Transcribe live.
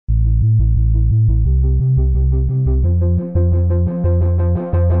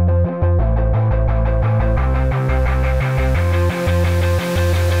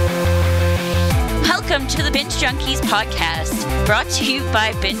Junkies podcast, brought to you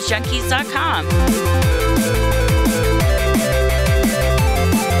by BingeJunkies.com.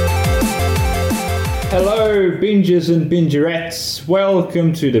 Hello, bingers and bingerettes.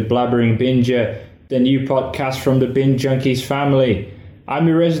 Welcome to the Blabbering Binger, the new podcast from the Binge Junkies family. I'm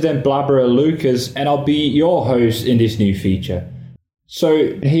your resident blabberer, Lucas, and I'll be your host in this new feature.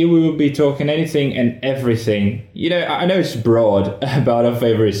 So here we will be talking anything and everything. You know, I know it's broad about our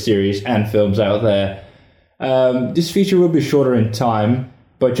favorite series and films out there. This feature will be shorter in time,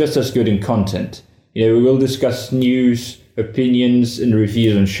 but just as good in content. You know, we will discuss news, opinions, and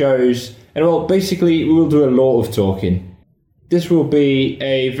reviews on shows. And well, basically, we will do a lot of talking. This will be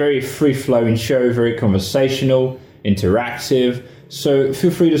a very free-flowing show, very conversational, interactive. So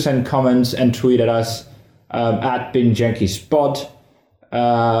feel free to send comments and tweet at us at BingeJunkiesPod.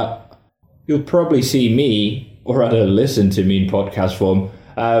 You'll probably see me, or rather listen to me in podcast form,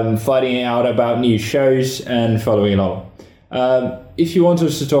 finding out about new shows and following along. If you want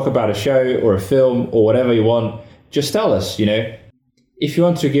us to talk about a show or a film or whatever you want, just tell us, you know. If you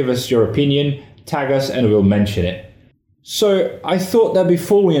want to give us your opinion, tag us and we'll mention it. So I thought that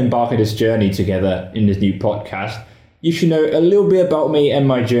before we embark on this journey together in this new podcast, you should know a little bit about me and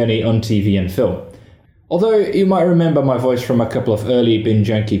my journey on TV and film. Although you might remember my voice from a couple of early Binge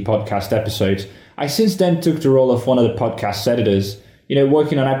Junkie podcast episodes, I since then took the role of one of the podcast's editors, you know,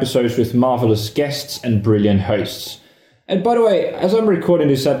 working on episodes with marvelous guests and brilliant hosts. And by the way, as I'm recording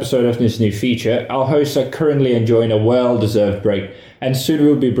this episode of this new feature, our hosts are currently enjoying a well-deserved break, and soon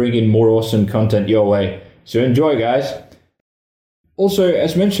we'll be bringing more awesome content your way. So enjoy, guys. Also,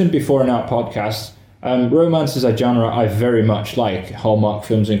 as mentioned before in our podcast, romance is a genre I very much like, Hallmark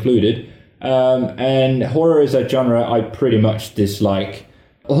films included. And horror is a genre I pretty much dislike,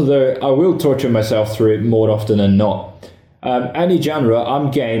 although I will torture myself through it more often than not. Any genre,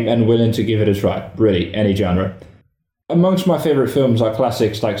 I'm game and willing to give it a try. Really, any genre. Amongst my favourite films are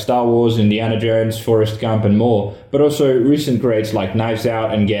classics like Star Wars, Indiana Jones, Forrest Gump and more, but also recent greats like Knives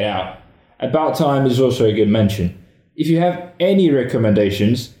Out and Get Out. About Time is also a good mention. If you have any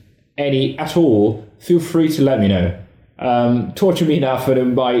recommendations, any at all, feel free to let me know. Torture me enough for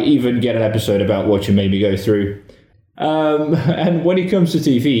them by even get an episode about what you made me go through. And when it comes to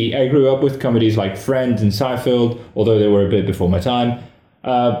TV, I grew up with comedies like Friends and Seinfeld, although they were a bit before my time,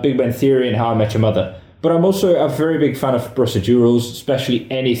 Big Bang Theory and How I Met Your Mother. But I'm also a very big fan of procedurals, especially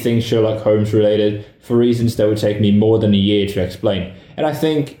anything Sherlock Holmes related, for reasons that would take me more than a year to explain. And I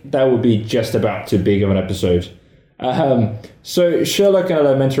think that would be just about too big of an episode. So Sherlock and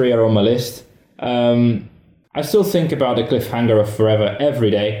Elementary are on my list. I still think about the cliffhanger of Forever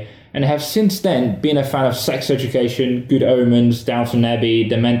every day, and have since then been a fan of Sex Education, Good Omens, Downton Abbey,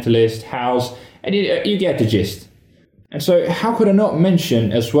 The Mentalist, House, and you get the gist. And so how could I not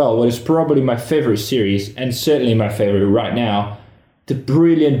mention as well what is probably my favourite series, and certainly my favourite right now, the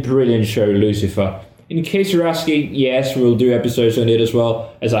brilliant, brilliant show Lucifer. In case you're asking, yes, we'll do episodes on it as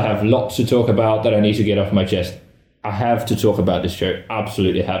well, as I have lots to talk about that I need to get off my chest. I have to talk about this show,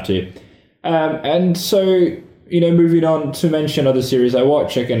 absolutely have to. And so, you know, moving on to mention other series I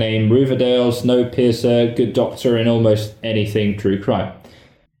watch, I can name Riverdale, Snowpiercer, Good Doctor, and almost anything true crime.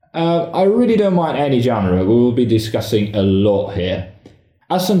 I really don't mind any genre. We will be discussing a lot here.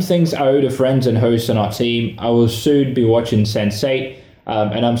 As some things I owe to friends and hosts on our team, I will soon be watching Sense8,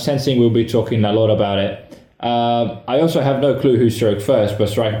 and I'm sensing we'll be talking a lot about it. I also have no clue who struck first, but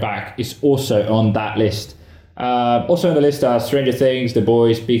Strike Back is also on that list. Also on the list are Stranger Things, The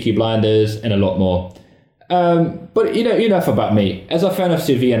Boys, Peaky Blinders, and a lot more. But you know, enough about me. As a fan of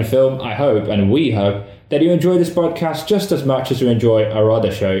TV and film, I hope, and we hope, that you enjoy this podcast just as much as you enjoy our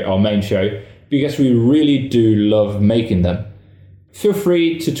other show, our main show, because we really do love making them. Feel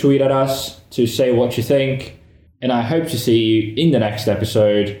free to tweet at us to say what you think, and I hope to see you in the next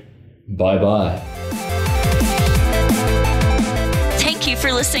episode. Bye-bye. Thank you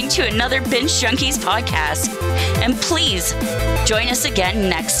for listening to another Binge Junkies podcast. And please join us again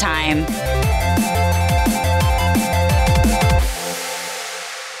next time.